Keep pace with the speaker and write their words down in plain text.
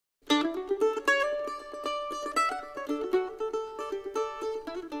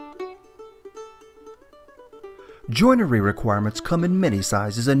Joinery requirements come in many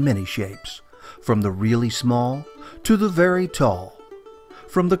sizes and many shapes, from the really small to the very tall.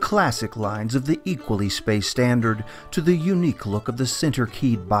 From the classic lines of the equally spaced standard to the unique look of the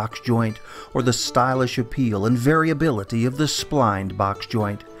center-keyed box joint or the stylish appeal and variability of the splined box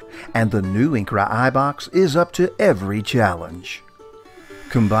joint. And the new INCRA iBox is up to every challenge.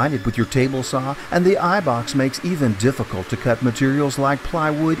 Combine it with your table saw and the iBox makes even difficult to cut materials like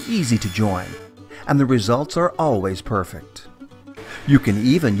plywood easy to join. And the results are always perfect. You can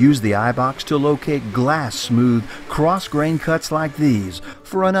even use the iBox to locate glass-smooth, cross-grain cuts like these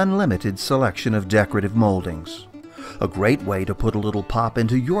for an unlimited selection of decorative moldings. A great way to put a little pop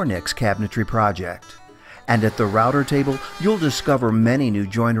into your next cabinetry project. And at the router table, you'll discover many new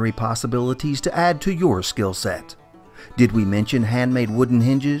joinery possibilities to add to your skill set. Did we mention handmade wooden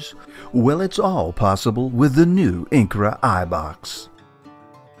hinges? Well, it's all possible with the new INCRA iBox.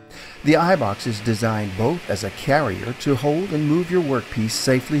 The iBox is designed both as a carrier to hold and move your workpiece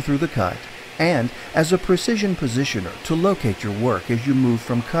safely through the cut, and as a precision positioner to locate your work as you move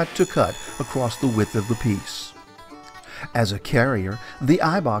from cut to cut across the width of the piece. As a carrier, the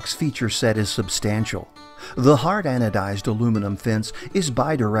iBox feature set is substantial. The hard anodized aluminum fence is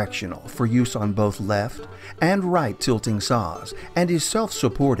bidirectional for use on both left and right tilting saws and is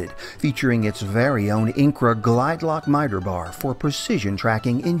self-supported, featuring its very own INCRA Glide Lock miter bar for precision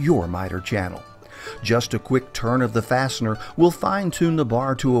tracking in your miter channel. Just a quick turn of the fastener will fine-tune the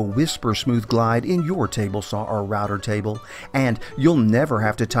bar to a whisper-smooth glide in your table saw or router table, and you'll never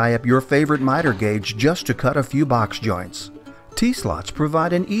have to tie up your favorite miter gauge just to cut a few box joints. T-slots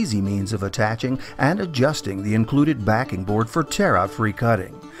provide an easy means of attaching and adjusting the included backing board for tear-out-free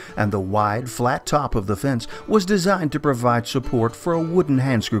cutting, and the wide, flat top of the fence was designed to provide support for a wooden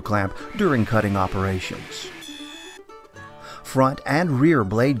hand-screw clamp during cutting operations. Front and rear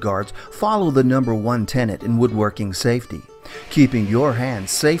blade guards follow the #1 tenet in woodworking safety, keeping your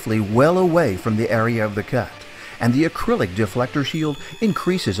hands safely well away from the area of the cut. And the acrylic deflector shield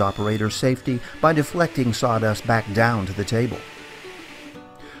increases operator safety by deflecting sawdust back down to the table.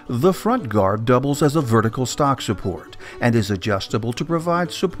 The front guard doubles as a vertical stock support and is adjustable to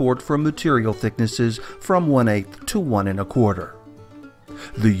provide support for material thicknesses from 1/8 to 1 1/4.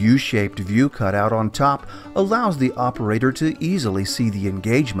 The U-shaped view cutout on top allows the operator to easily see the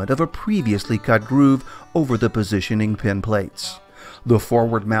engagement of a previously cut groove over the positioning pin plates. The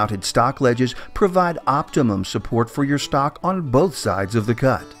forward-mounted stock ledges provide optimum support for your stock on both sides of the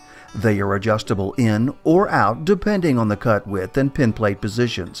cut. They are adjustable in or out depending on the cut width and pin plate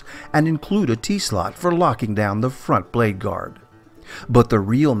positions, and include a T-slot for locking down the front blade guard. But the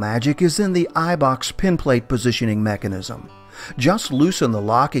real magic is in the iBox pin plate positioning mechanism. Just loosen the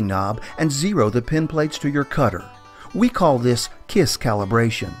locking knob and zero the pin plates to your cutter. We call this KISS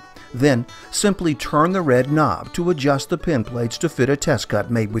calibration. Then, simply turn the red knob to adjust the pin plates to fit a test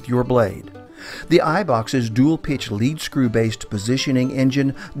cut made with your blade. The iBox's dual-pitch lead screw-based positioning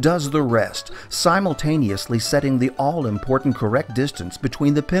engine does the rest, simultaneously setting the all-important correct distance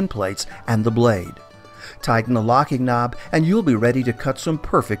between the pin plates and the blade. Tighten the locking knob and you'll be ready to cut some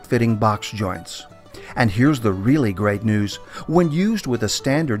perfect-fitting box joints. And here's the really great news. When used with a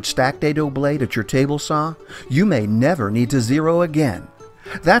standard stacked dado blade at your table saw, you may never need to zero again.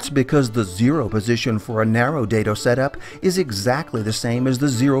 That's because the zero position for a narrow dado setup is exactly the same as the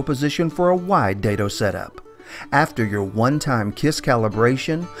zero position for a wide dado setup. After your one-time KISS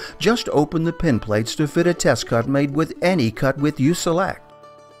calibration, just open the pin plates to fit a test cut made with any cut width you select.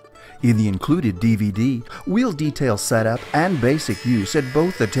 In the included DVD, we'll detail setup and basic use at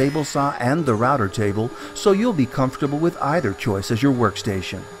both the table saw and the router table, so you'll be comfortable with either choice as your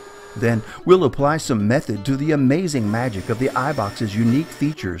workstation. Then we'll apply some method to the amazing magic of the iBox's unique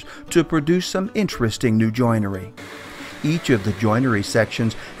features to produce some interesting new joinery. Each of the joinery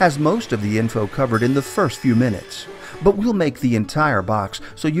sections has most of the info covered in the first few minutes, but we'll make the entire box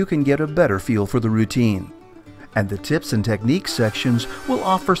so you can get a better feel for the routine. And the tips and techniques sections will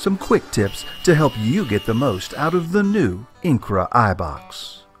offer some quick tips to help you get the most out of the new INCRA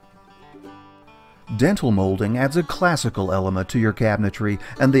iBox. Dental molding adds a classical element to your cabinetry,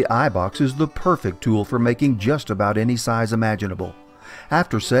 and the iBox is the perfect tool for making just about any size imaginable.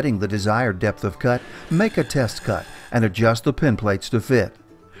 After setting the desired depth of cut, make a test cut and adjust the pin plates to fit.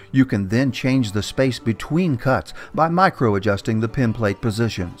 You can then change the space between cuts by micro-adjusting the pin plate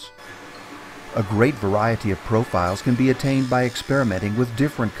positions. A great variety of profiles can be attained by experimenting with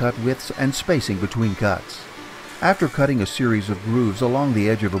different cut widths and spacing between cuts. After cutting a series of grooves along the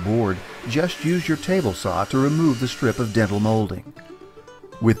edge of a board, just use your table saw to remove the strip of dental molding.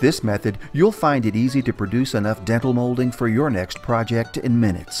 With this method, you'll find it easy to produce enough dental molding for your next project in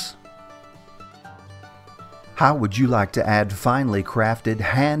minutes. How would you like to add finely crafted,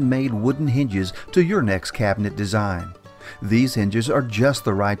 handmade wooden hinges to your next cabinet design? These hinges are just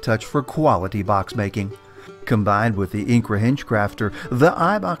the right touch for quality box making. Combined with the INCRA Hinge Crafter, the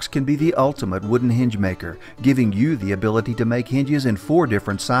iBox can be the ultimate wooden hinge maker, giving you the ability to make hinges in 4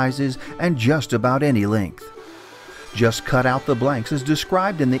 different sizes and just about any length. Just cut out the blanks as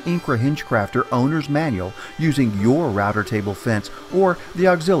described in the INCRA Hinge Crafter Owner's Manual using your router table fence or the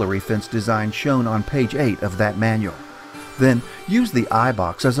auxiliary fence design shown on page 8 of that manual. Then use the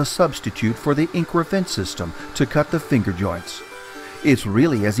iBox as a substitute for the INCRA fence system to cut the finger joints. It's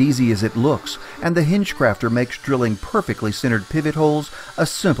really as easy as it looks, and the Hinge Crafter makes drilling perfectly centered pivot holes a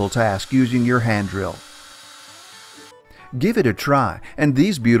simple task using your hand drill. Give it a try, and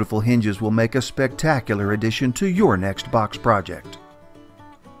these beautiful hinges will make a spectacular addition to your next box project.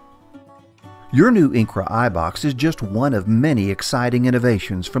 Your new INCRA iBox is just one of many exciting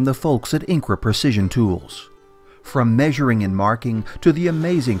innovations from the folks at INCRA Precision Tools. From measuring and marking to the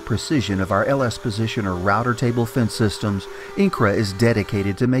amazing precision of our LS Positioner router table fence systems, INCRA is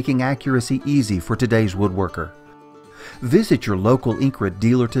dedicated to making accuracy easy for today's woodworker. Visit your local INCRA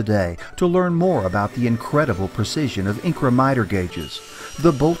dealer today to learn more about the incredible precision of INCRA miter gauges,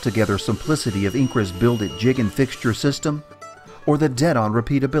 the bolt-together simplicity of INCRA's build-it jig and fixture system, or the dead-on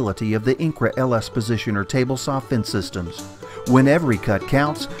repeatability of the INCRA LS Positioner table saw fence systems. When every cut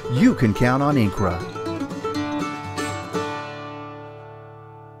counts, you can count on INCRA.